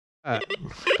I've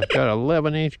got an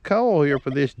 11-inch coil here for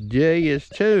this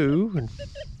JS2. And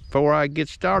before I get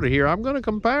started here, I'm going to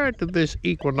compare it to this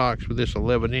Equinox with this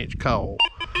 11-inch coil.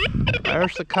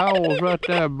 There's the coils right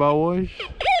there, boys.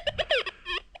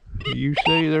 You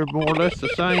see they're more or less the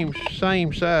same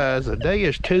size. The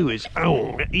JS2 is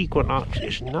on. The Equinox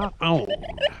is not on.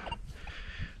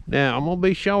 Now, I'm going to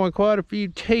be showing quite a few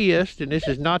tests, and this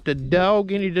is not to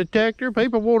dog any detector.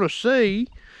 People want to see.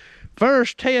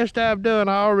 First test I've done,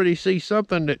 I already see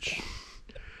something that's,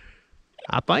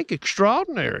 I think,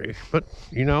 extraordinary. But,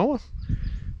 you know,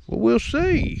 well, we'll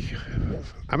see.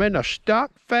 I'm in a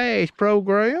stock fast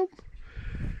program.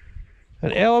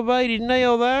 An elevated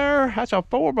nail there. That's a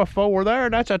 4x4 there.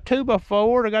 That's a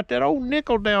 2x4. I got that old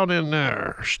nickel down in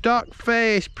there. Stock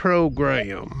fast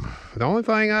program. The only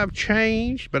thing I've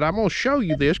changed, but I'm going to show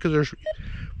you this because there's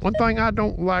one thing I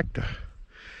don't like to...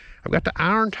 I've got the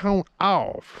iron tone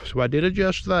off, so I did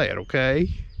adjust that, okay?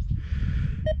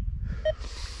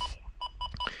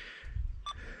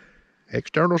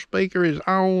 External speaker is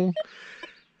on,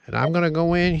 and I'm gonna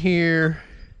go in here,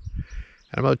 and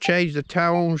I'm gonna change the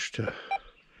tones to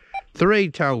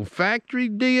 3-tone. Factory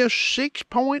Deus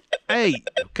 6.8,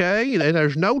 okay? And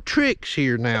there's no tricks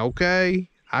here now, okay?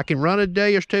 I can run a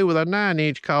JS2 with a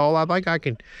 9-inch coil. I think I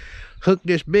can hook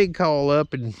this big coil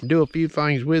up and do a few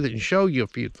things with it and show you a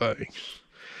few things.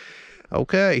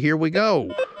 Okay, here we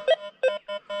go.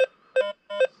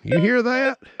 You hear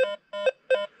that?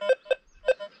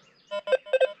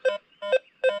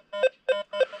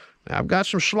 Now, I've got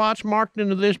some slots marked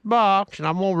into this box, and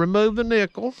I'm going to remove the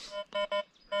nickel.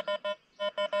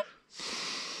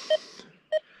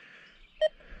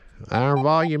 Iron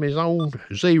volume is on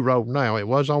 0 now. It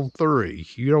was on 3.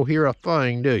 You don't hear a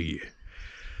thing, do you?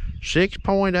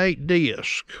 6.8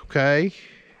 disc, okay?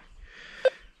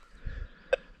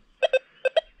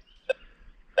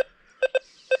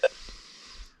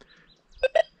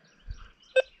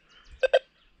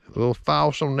 A little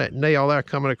false on that nail there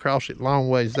coming across it long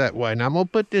ways that way. Now I'm gonna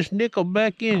put this nickel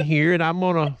back in here and I'm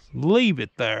gonna leave it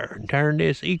there and turn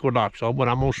this Equinox on, but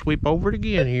I'm gonna sweep over it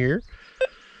again here.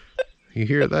 You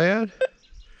hear that?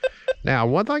 Now,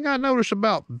 one thing I noticed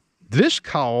about this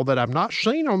call that I've not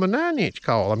seen on the 9-inch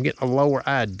call, I'm getting a lower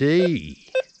ID.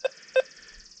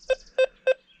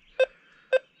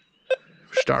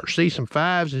 Start to see some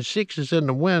 5s and 6s in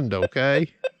the window,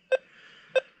 okay?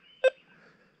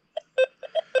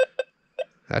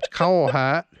 That's coil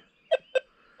height.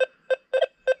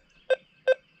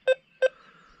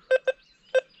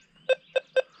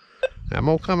 Now I'm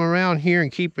gonna come around here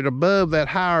and keep it above that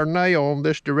higher nail on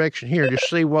this direction here, just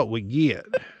see what we get.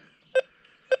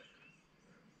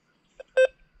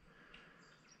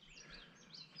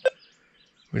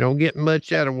 We don't get much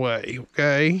that way,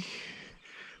 okay?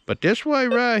 But this way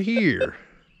right here.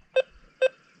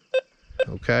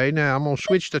 Okay, now I'm gonna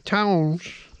switch the tones.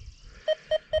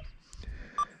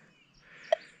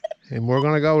 And we're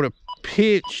gonna go to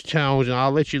pitch tones, and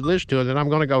I'll let you listen to it, then I'm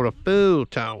gonna go to full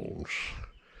tones.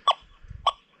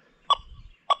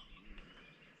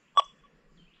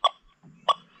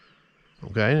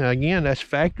 Okay, now again, that's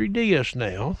factory Deus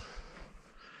now.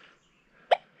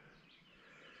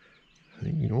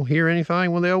 You don't hear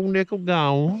anything with the old nickel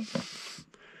gone.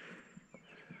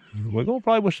 We're gonna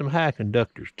play with some high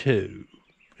conductors too,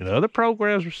 and other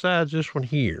programs besides this one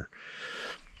here.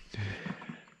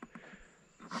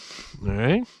 All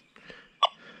right.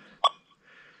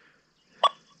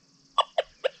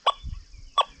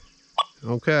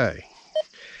 Okay.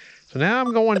 So now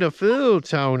I'm going to full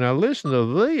tone. Now listen to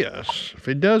this. If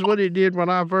it does what it did when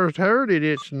I first heard it,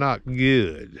 it's not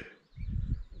good.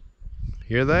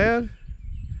 Hear that?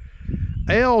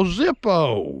 El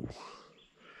Zippo.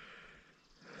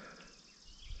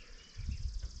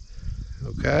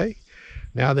 Okay.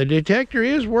 Now the detector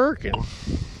is working.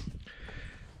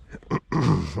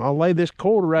 I'll lay this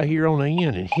quarter right here on the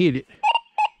end and hit it.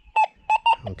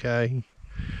 Okay.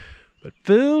 But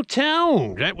full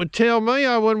tones, that would tell me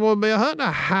I wouldn't want to be hunting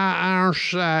a high iron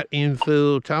sight in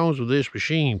full tones with this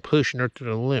machine, pushing her to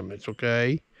the limits,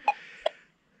 okay?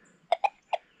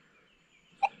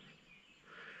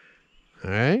 All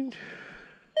right.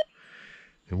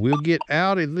 And we'll get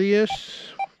out of this.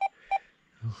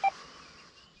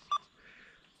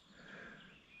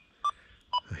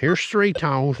 Here's 3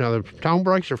 tones. Now the tone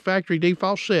breaks are factory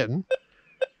default setting.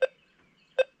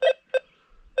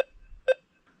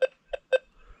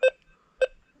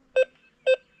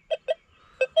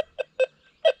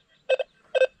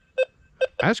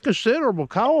 That's considerable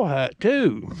coil height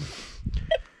too.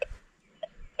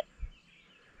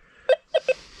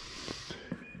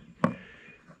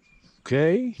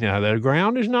 Okay, now the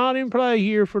ground is not in play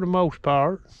here for the most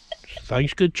part.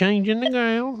 Things could change in the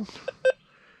ground.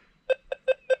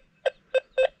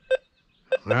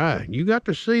 All right, you got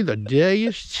to see the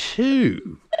Deus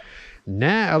 2.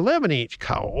 Now 11-inch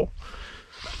coil.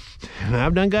 And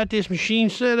I've done got this machine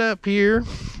set up here,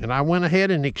 and I went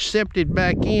ahead and accepted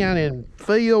back in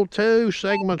field 2,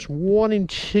 segments 1 and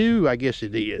 2, I guess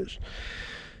it is.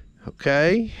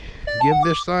 Okay, give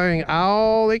this thing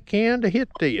all it can to hit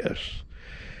this.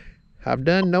 I've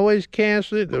done noise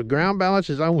canceling. The ground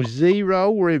balance is on 0.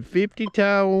 We're at 50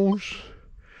 tones.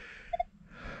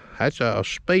 That's a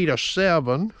speed of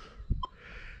 7.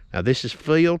 Now this is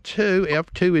field 2.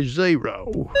 F2 is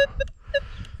 0.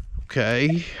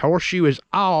 Okay, horseshoe is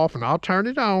off, and I'll turn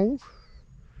it on.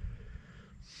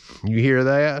 You hear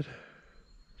that?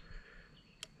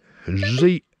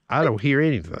 I don't hear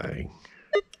anything.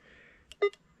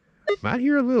 Might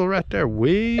hear a little right there,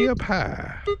 way up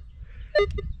high.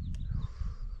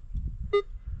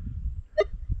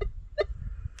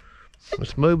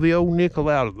 Let's move the old nickel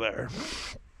out of there.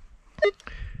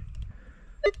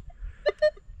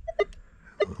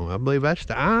 Well, I believe that's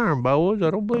the iron, boys. I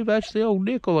don't believe that's the old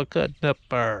nickel I'm cutting up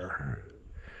there.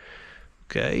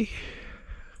 Okay.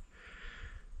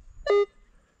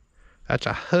 That's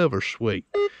a hover sweep.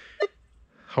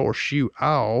 Horseshoe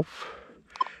off.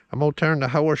 I'm going to turn the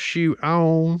horseshoe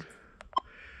on.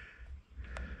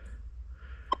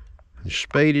 And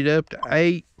speed it up to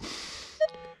 8.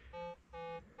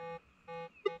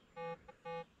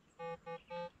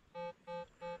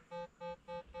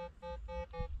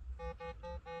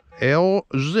 El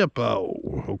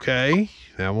Zippo, okay.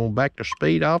 Now I'm going to back the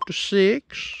speed off to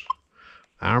 6.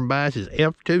 Iron bias is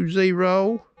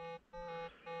F20.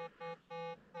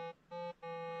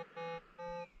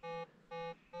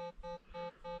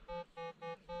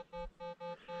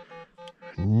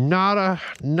 Nada.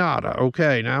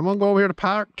 Okay, now I'm going to go over here to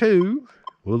Park 2.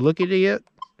 We'll look at it.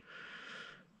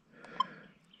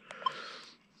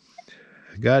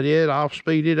 Got it, I'll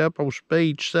speed it up on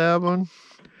speed 7.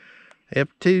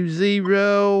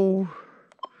 F20,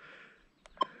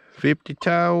 50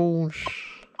 tones.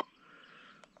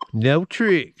 No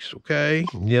tricks, okay?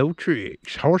 No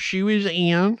tricks. Horseshoe is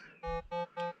in.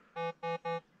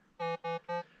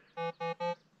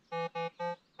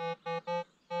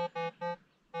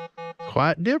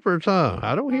 Quite different, huh?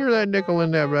 I don't hear that nickel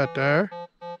in that right there.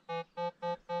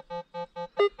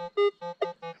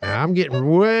 Now I'm getting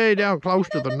way down close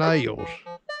to the nails.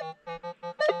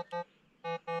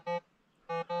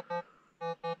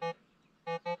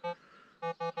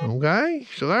 Okay,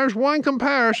 so there's one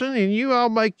comparison, and you all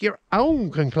make your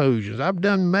own conclusions. I've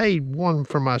done made one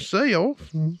for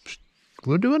myself.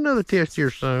 We'll do another test here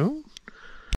soon.